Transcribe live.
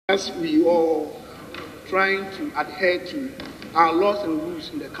As we all trying to adhere to our laws and rules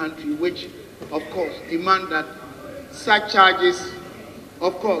in the country, which of course demand that such charges,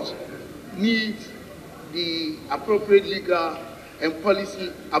 of course, need the appropriate legal and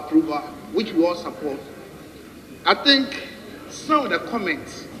policy approval, which we all support. I think some of the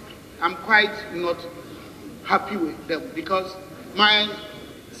comments, I'm quite not happy with them, because my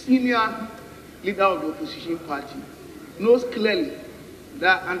senior leader of the opposition party knows clearly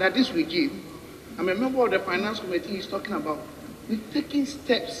that under this regime, I'm a member of the finance committee, he's talking about, we've taken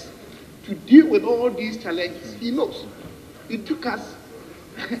steps to deal with all these challenges. He knows. It took us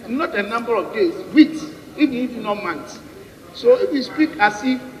not a number of days, weeks, even if not months. So if we speak as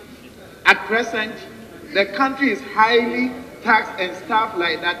if at present the country is highly taxed and stuff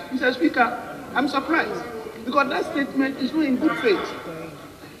like that, Mr. Speaker, I'm surprised, because that statement is not in good faith.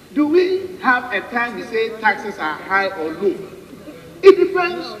 Do we have a time we say taxes are high or low? It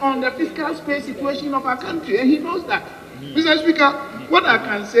depends on the fiscal space situation of our country, and he knows that. Mr. Speaker, what I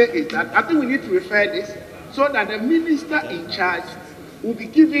can say is that I think we need to refer this so that the minister in charge will be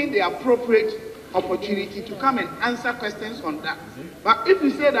given the appropriate opportunity to come and answer questions on that. But if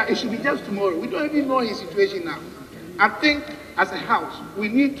we say that it should be just tomorrow, we don't even know his situation now. I think as a house, we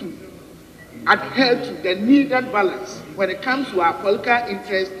need to adhere to the needed balance when it comes to our political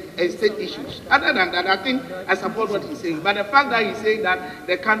interests and state issues. Other than that, I think I support what he's saying. But the fact that he's saying that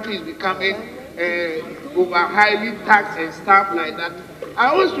the country is becoming over highly taxed and stuff like that, I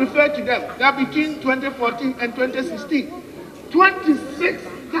always refer to them that between 2014 and 2016, 26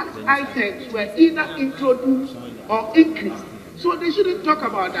 tax items were either introduced or increased. So they shouldn't talk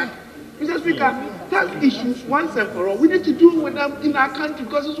about that. Mr. Speaker, tax issues once and for all, we need to deal with them in our country,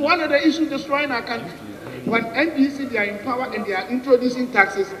 because it's one of the issues destroying our country. When NDC they are in power and they are introducing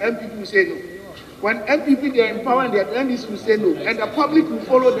taxes, MPP will say no. When MPP they are in power and the NDC will say no, and the public will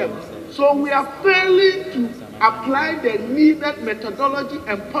follow them. So we are failing to apply the needed methodology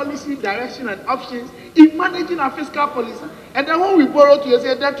and policy direction and options in managing our fiscal policy. And then when we borrow to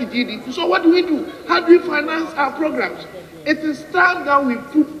say that to GDP, so what do? How do we finance our programs? It is time that we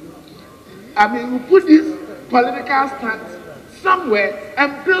put this political stance somewhere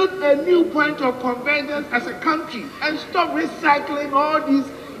and build a new point of convergence as a country and stop recycling all these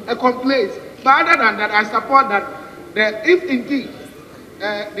complaints. But other than that, I support that if indeed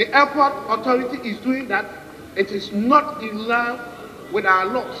the airport authority is doing that, it is not in line with our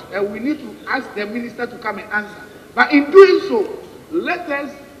laws, and we need to ask the minister to come and answer. But in doing so, let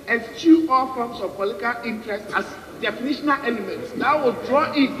us eschew all forms of political interest as definitional elements that will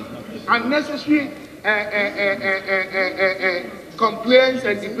draw in unnecessary complaints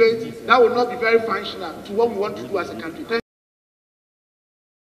and debates that will not be very functional to what we want to do as a country. Thank